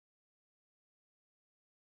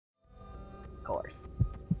Of course.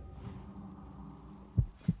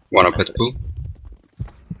 Wanna pet pool?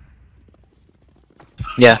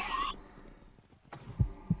 Yeah.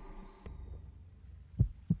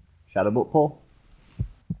 Shadow bolt pull.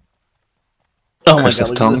 Oh my Curse god, of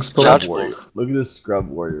Look at Tongues this pull? scrub Charge warrior. Look at this scrub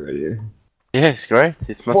warrior right here. Yeah, it's great.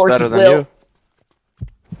 He's much Force better of than will. you.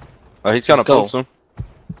 Oh, he's gonna Let's go. pull soon.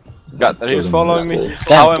 God, he was Kill him. following me.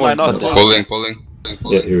 Pull. How am I Can't not pull for this. pulling? Pulling.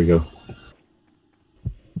 Yeah, here we go.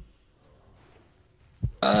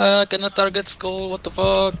 Cannot target skull, what the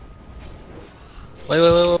fuck?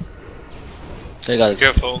 Wait. They got it.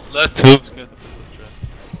 Careful, let Hooves get the trap.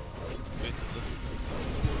 Wait a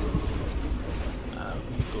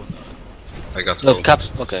little. I got skull. Look, caps,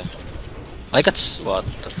 okay. I got what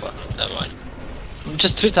the fuck? Never mind.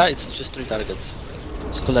 Just 3 targets, just 3 targets.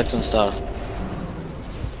 Skull X and star.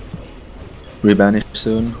 Rebanish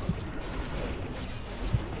soon.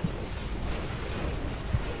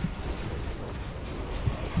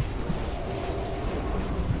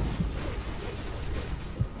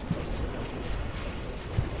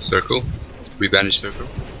 Circle. Rebanish circle.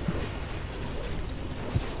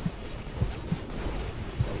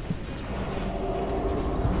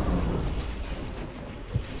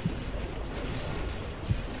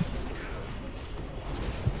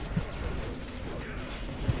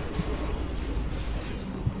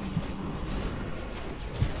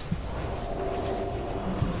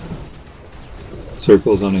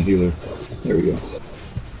 Circles on a healer. There we go.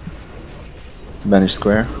 Banish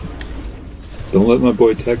square. Don't let my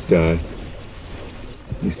boy Tech die.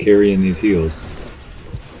 He's carrying these heals.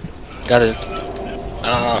 Got it.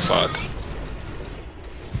 Ah, fuck.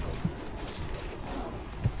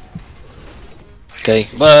 Okay,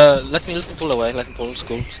 but let me pull away, let me pull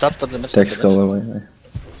skull. Stop at the limit. Tech skull away.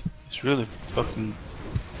 It's really fucking.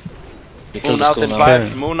 You kill Moon the out skull in now.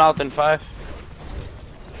 5. Moon out in 5.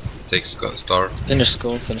 Take star. Finish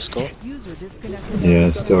skull, finish skull. Yeah,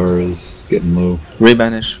 Star is getting low.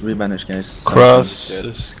 Rebanish guys. Cross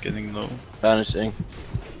is getting low. Vanishing.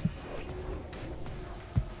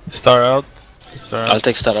 Star out. Star I'll out.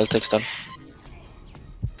 take star.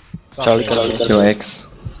 Charlie, Kill X.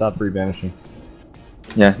 Stop rebanishing.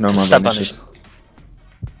 Yeah, normal Stop banishes.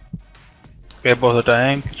 Okay, both are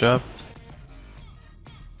dying. Good job.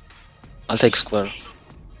 I'll take square.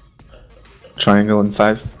 Triangle in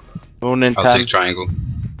 5. Moon in I'll 10. take triangle.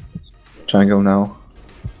 Triangle now.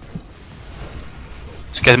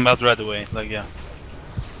 Just get him out right away. Like, yeah.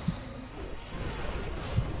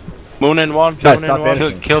 Moon in 1. Guys, Moon stop in 1.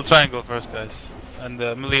 vanishing. Kill triangle first, guys. And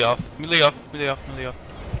melee off. Melee off.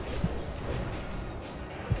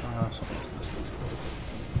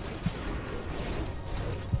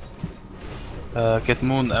 Get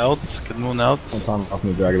moon out. Hold on, off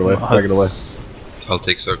me, drag it away. Drag it away. I'll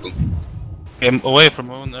take circle. Get away from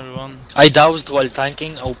moon, everyone. I doused while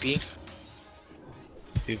tanking, OP.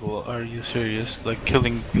 People, are you serious? Like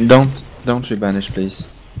killing. Don't rebanish, please.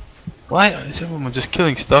 Why is everyone just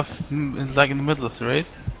killing stuff like in the middle of the raid?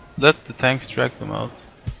 Let the tanks drag them out.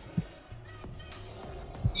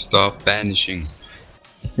 Stop banishing.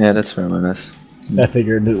 Yeah, that's fair, Manus. I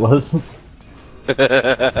figured it was.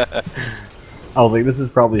 I think this is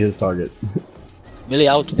probably his target. Melee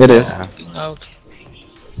out. It is. Out.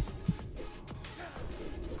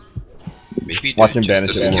 Maybe Watch they him just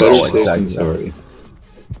banish doesn't it. get Better all safe of than them. sorry.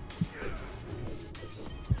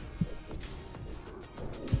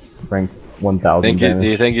 Rank 1000 Do banish.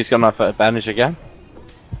 you think he's gonna banish again?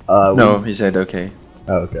 No, he said okay.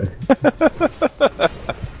 Oh, okay.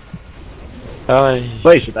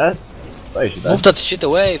 Wait, should that? Move that shit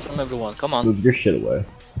away from everyone, come on. Move your shit away.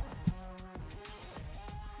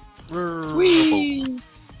 Whee!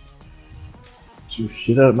 You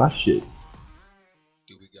shit out of my shit.